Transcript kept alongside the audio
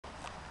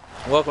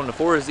Welcome to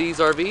 4Z's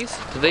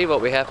RVs. Today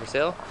what we have for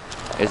sale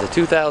is a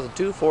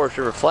 2002 Forest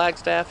River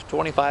Flagstaff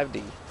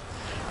 25D.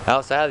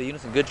 Outside, the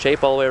unit's in good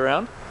shape all the way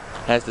around.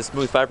 Has the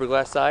smooth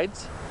fiberglass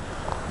sides,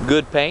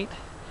 good paint.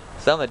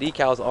 Some of the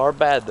decals are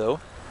bad though,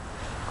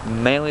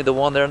 mainly the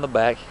one there in the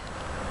back.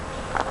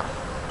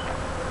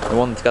 The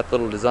one that's got the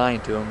little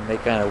design to them, they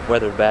kind of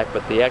weathered back,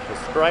 but the actual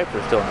stripes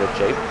are still in good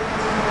shape.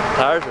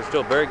 Tires are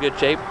still very good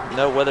shape,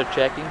 no weather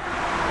checking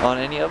on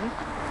any of them.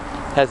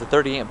 Has a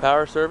 30 amp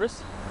power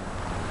service,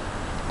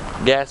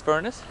 gas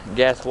furnace,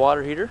 gas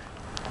water heater,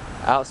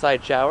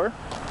 outside shower,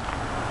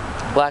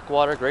 black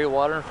water, gray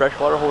water, and fresh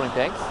water holding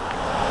tanks.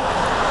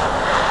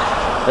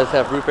 Does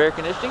have roof air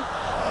conditioning,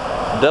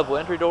 double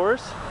entry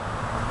doors,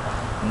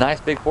 nice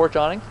big porch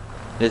awning.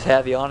 Just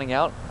have the awning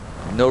out,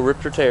 no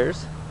rips or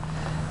tears.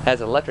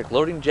 Has an electric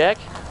loading jack,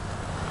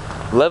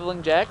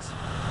 leveling jacks,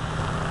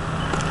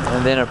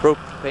 and then a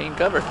propane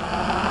cover.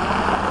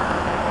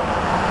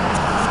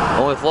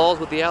 Only flaws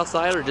with the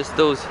outside are just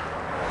those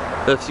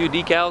few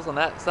decals on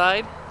that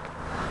side,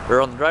 or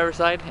on the driver's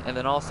side, and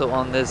then also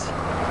on this,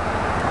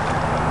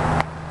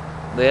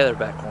 the other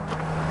back corner.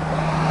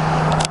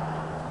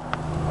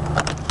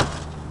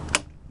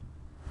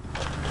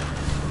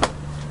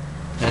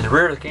 And the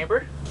rear of the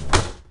camper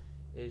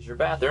is your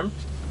bathroom.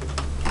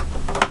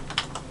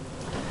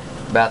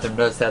 Bathroom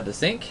does have the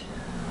sink,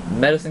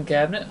 medicine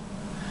cabinet,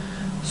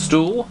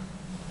 stool,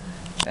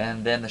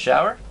 and then the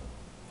shower.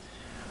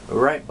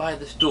 Right by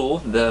the stool,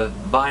 the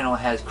vinyl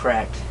has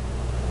cracked.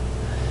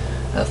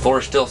 The floor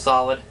is still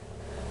solid,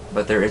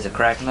 but there is a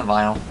crack in the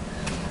vinyl.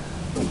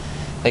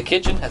 The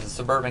kitchen has a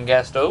Suburban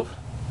gas stove,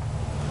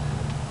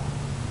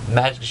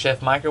 Magic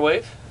Chef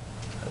microwave,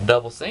 a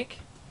double sink,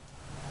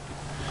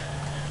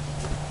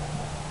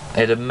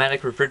 a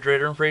Dometic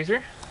refrigerator and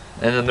freezer.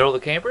 In the middle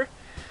of the camper,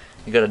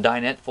 you got a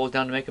dinette folds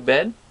down to make a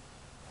bed,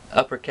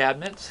 upper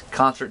cabinets,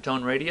 concert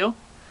tone radio.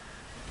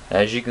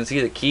 As you can see,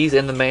 the keys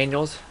and the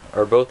manuals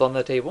are both on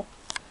the table.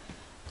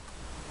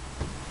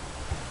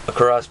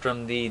 Across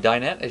from the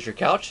dinette is your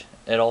couch.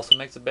 It also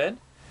makes a bed,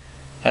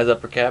 has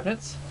upper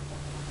cabinets.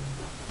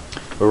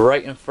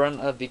 Right in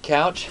front of the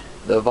couch,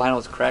 the vinyl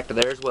is cracked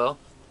there as well.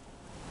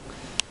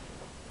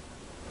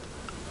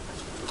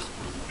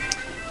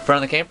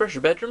 Front of the camper is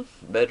your bedroom.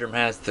 Bedroom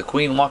has the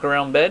queen walk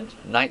around bed,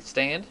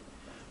 nightstand,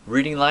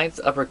 reading lights,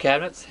 upper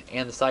cabinets,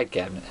 and the side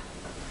cabinet.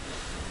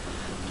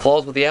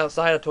 Flaws with the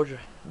outside I told you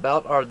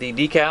about are the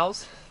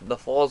decals. The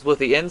flaws with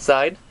the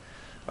inside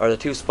are the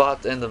two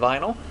spots in the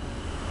vinyl.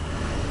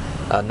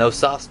 No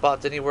soft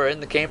spots anywhere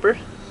in the camper,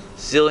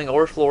 ceiling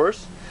or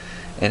floors,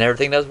 and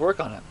everything does work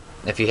on it.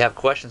 If you have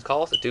questions,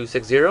 call us at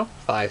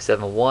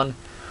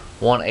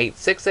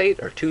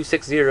 260-571-1868 or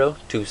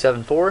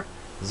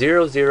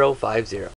 260-274-0050.